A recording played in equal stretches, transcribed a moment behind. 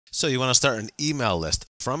So you want to start an email list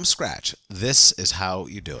from scratch. This is how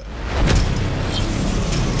you do it.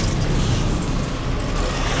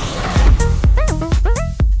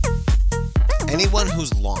 Anyone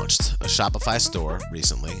who's launched a Shopify store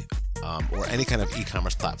recently, or any kind of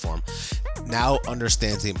e-commerce platform, now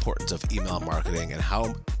understands the importance of email marketing and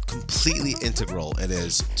how completely integral it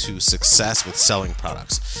is to success with selling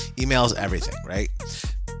products. Email is everything, right?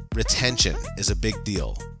 Retention is a big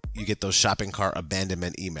deal. You get those shopping cart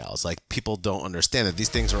abandonment emails. Like, people don't understand that these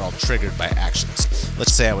things are all triggered by actions.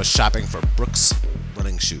 Let's say I was shopping for Brooks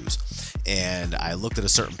running shoes and I looked at a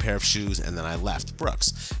certain pair of shoes and then I left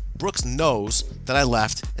Brooks. Brooks knows that I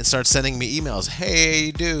left and starts sending me emails.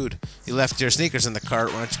 Hey, dude, you left your sneakers in the cart.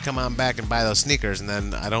 Why don't you come on back and buy those sneakers? And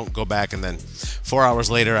then I don't go back, and then 4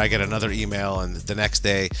 hours later I get another email, and the next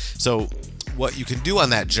day. So what you can do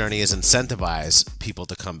on that journey is incentivize people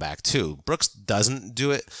to come back too. Brooks doesn't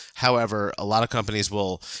do it. However, a lot of companies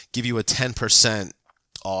will give you a 10%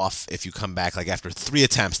 off if you come back, like after 3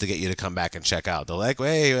 attempts, to get you to come back and check out. They're like,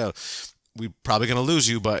 hey, we're probably going to lose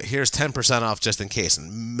you, but here's 10% off just in case.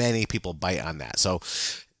 And many people bite on that. So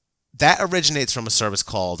that originates from a service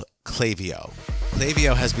called Klaviyo.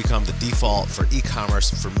 Klaviyo has become the default for e-commerce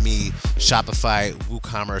for me. Shopify,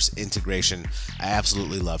 WooCommerce integration. I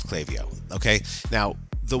absolutely love Klaviyo. Okay, now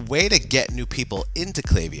the way to get new people into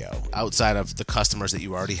Klaviyo, outside of the customers that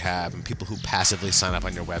you already have and people who passively sign up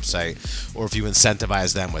on your website, or if you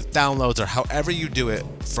incentivize them with downloads, or however you do it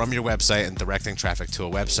from your website and directing traffic to a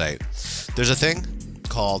website, there's a thing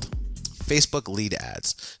called Facebook lead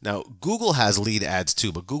ads. Now, Google has lead ads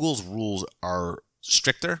too, but Google's rules are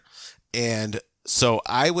stricter. And so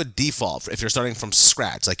I would default, if you're starting from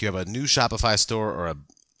scratch, like you have a new Shopify store or a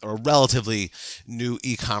relatively new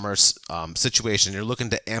e-commerce situation, you're looking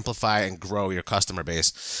to amplify and grow your customer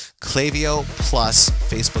base, Klaviyo plus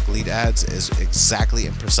Facebook lead ads is exactly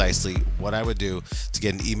and precisely what I would do to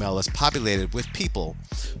get an email list populated with people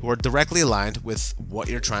who are directly aligned with what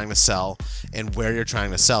you're trying to sell and where you're trying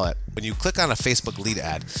to sell it. When you click on a Facebook lead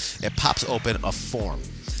ad, it pops open a form.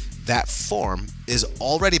 That form is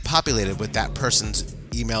already populated with that person's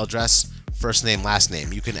email address, first name, last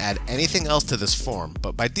name. You can add anything else to this form,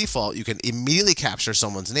 but by default, you can immediately capture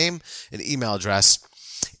someone's name and email address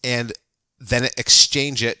and then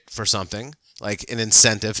exchange it for something like an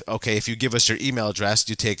incentive. Okay, if you give us your email address,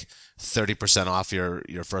 you take 30% off your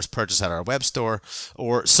first purchase at our web store,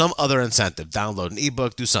 or some other incentive. Download an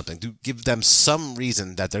ebook, do something. Give them some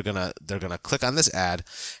reason that they're gonna click on this ad,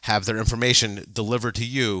 have their information delivered to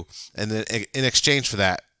you, and then in exchange for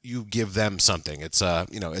that, you give them something. It's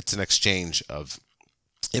it's an exchange of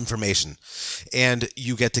information, and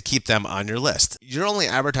you get to keep them on your list. You're only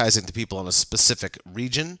advertising to people in a specific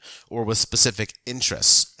region or with specific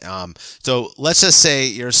interests. So let's just say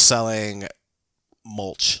you're selling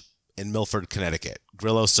mulch in Milford, Connecticut.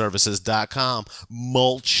 GrilloServices.com,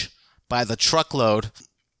 mulch by the truckload,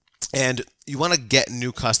 and you want to get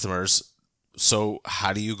new customers. So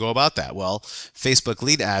how do you go about that? Well, Facebook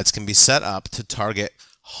lead ads can be set up to target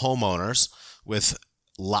homeowners with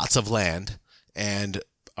lots of land and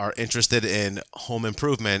are interested in home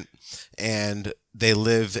improvement, and they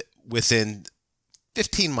live within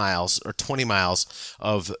 15 miles or 20 miles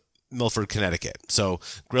of Milford, Connecticut. So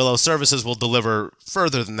Grillo Services will deliver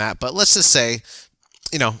further than that, but let's just say,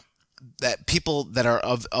 that people that are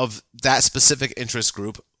of that specific interest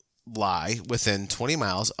group lie within 20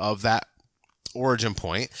 miles of that origin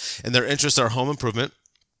point, and their interests are home improvement,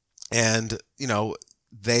 and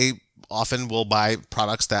they often will buy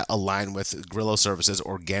products that align with Grillo Services,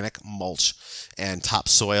 organic mulch and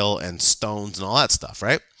topsoil and stones and all that stuff,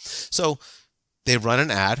 right? So they run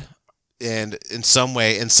an ad and in some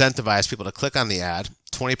way incentivize people to click on the ad.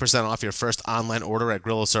 20% off your first online order at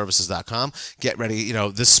GrilloServices.com. Get ready,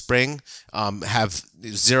 this spring, have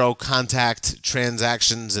zero contact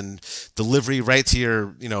transactions and delivery right to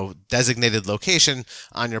your, designated location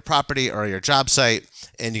on your property or your job site,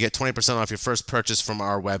 and you get 20% off your first purchase from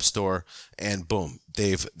our web store. And boom,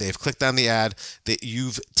 they've clicked on the ad. That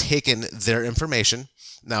you've taken their information.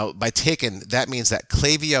 Now, by taken, that means that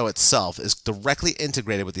Klaviyo itself is directly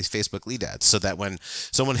integrated with these Facebook lead ads, so that when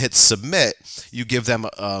someone hits submit, you give them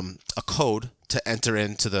a code to enter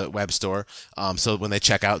into the web store, so when they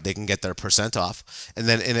check out, they can get their % off. And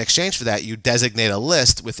then in exchange for that, you designate a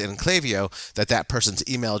list within Klaviyo that person's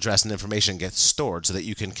email address and information gets stored so that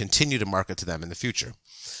you can continue to market to them in the future.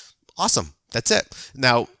 Awesome. That's it.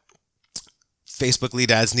 Now, Facebook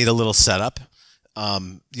lead ads need a little setup.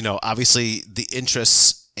 Obviously the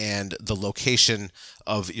interests and the location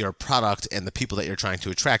of your product and the people that you're trying to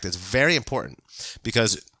attract is very important,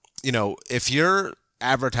 because, if you're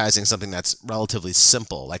advertising something that's relatively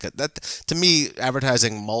simple, like that, to me,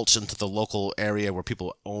 advertising mulch into the local area where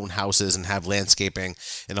people own houses and have landscaping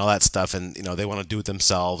and all that stuff, and they want to do it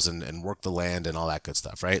themselves and work the land and all that good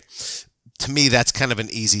stuff, right? To me, that's kind of an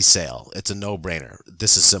easy sale. It's a no-brainer.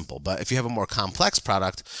 This is simple. But if you have a more complex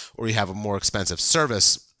product or you have a more expensive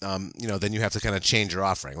service, then you have to kind of change your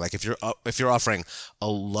offering. Like if you're offering a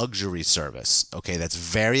luxury service, okay, that's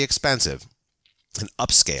very expensive and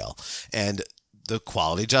upscale, and the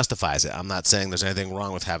quality justifies it. I'm not saying there's anything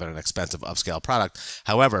wrong with having an expensive upscale product.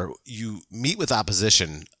 However, you meet with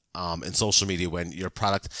opposition in social media when your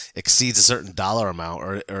product exceeds a certain dollar amount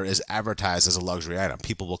or is advertised as a luxury item.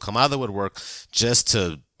 People will come out of the woodwork just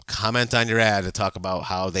to comment on your ad and talk about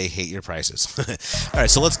how they hate your prices. All right,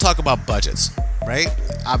 so let's talk about budgets, right?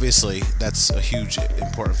 Obviously, that's a huge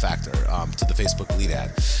important factor to the Facebook lead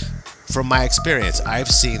ad. From my experience, I've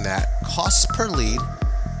seen that costs per lead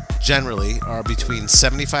generally are between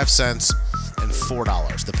 75 cents and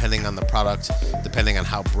 $4, depending on the product, depending on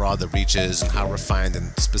how broad the reach is and how refined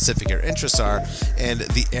and specific your interests are, and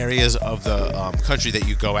the areas of the country that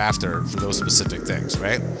you go after for those specific things,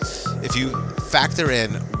 right? If you factor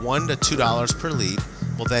in $1 to $2 per lead,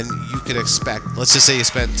 well, then you could expect, let's just say you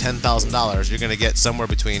spent $10,000, you're going to get somewhere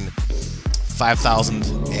between 5,000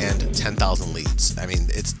 and 10,000 leads. I mean,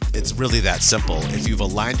 it's really that simple. If you've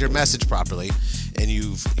aligned your message properly and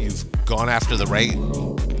you've gone after the right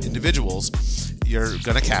individuals, you're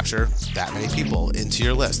going to capture that many people into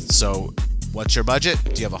your list. So what's your budget?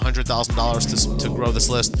 Do you have $100,000 to grow this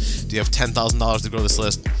list? Do you have $10,000 to grow this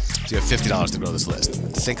list? Do you have $50 to grow this list?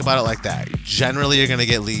 Think about it like that. Generally, you're going to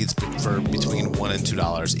get leads for between $1 and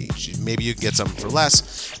 $2 each. Maybe you can get some for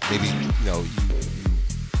less. Maybe you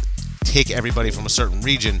take everybody from a certain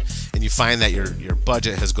region and you find that your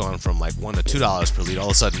budget has gone from like $1 to $2 per lead. All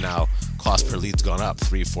of a sudden now cost per lead's gone up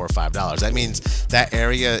 $3, $4, $5. That means that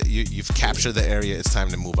area, you've captured the area, it's time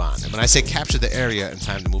to move on. And when I say capture the area and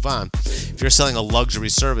time to move on, if you're selling a luxury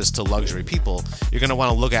service to luxury people, you're going to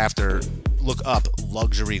want to look up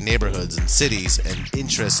luxury neighborhoods and cities and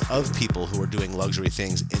interests of people who are doing luxury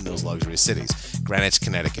things in those luxury cities. Greenwich,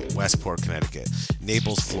 Connecticut, Westport, Connecticut,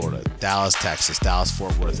 Naples, Florida, Dallas, Texas,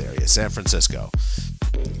 Dallas-Fort Worth area, San Francisco.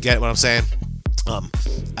 Get what I'm saying?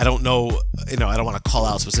 I don't know, I don't want to call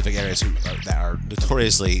out specific areas that are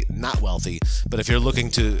notoriously not wealthy, but if you're looking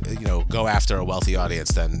to, go after a wealthy audience,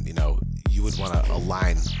 then, you would want to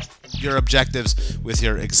align your objectives with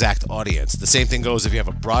your exact audience. The same thing goes if you have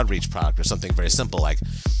a broad reach product or something very simple like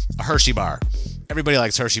a Hershey bar. Everybody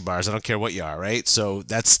likes Hershey bars. I don't care what you are, right? So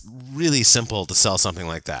that's really simple to sell something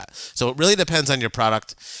like that. So it really depends on your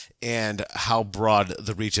product and how broad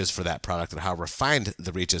the reach is for that product and how refined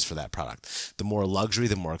the reach is for that product. The more luxury,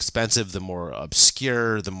 the more expensive, the more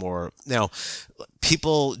obscure, the more,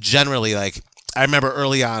 people generally like, I remember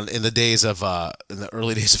early on in the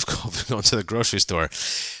early days of COVID, going to the grocery store,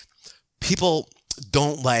 people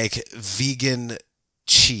don't like vegan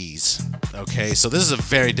cheese. Okay, so this is a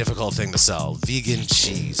very difficult thing to sell. Vegan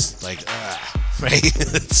cheese, right?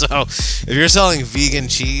 So if you're selling vegan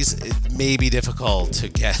cheese, it may be difficult to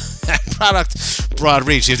get that product broad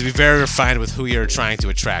reach. You have to be very refined with who you're trying to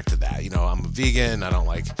attract to that. I'm a vegan. I don't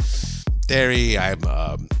like dairy. I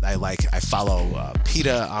follow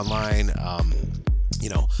PETA online.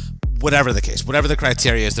 Whatever the case, whatever the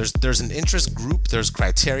criteria is, there's an interest group, there's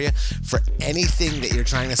criteria for anything that you're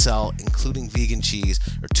trying to sell, including vegan cheese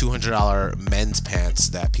or $200 men's pants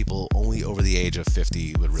that people only over the age of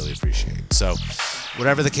 50 would really appreciate. So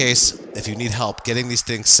whatever the case, if you need help getting these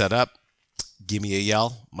things set up, give me a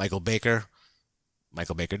yell. Michael Baker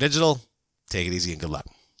Digital. Take it easy and good luck.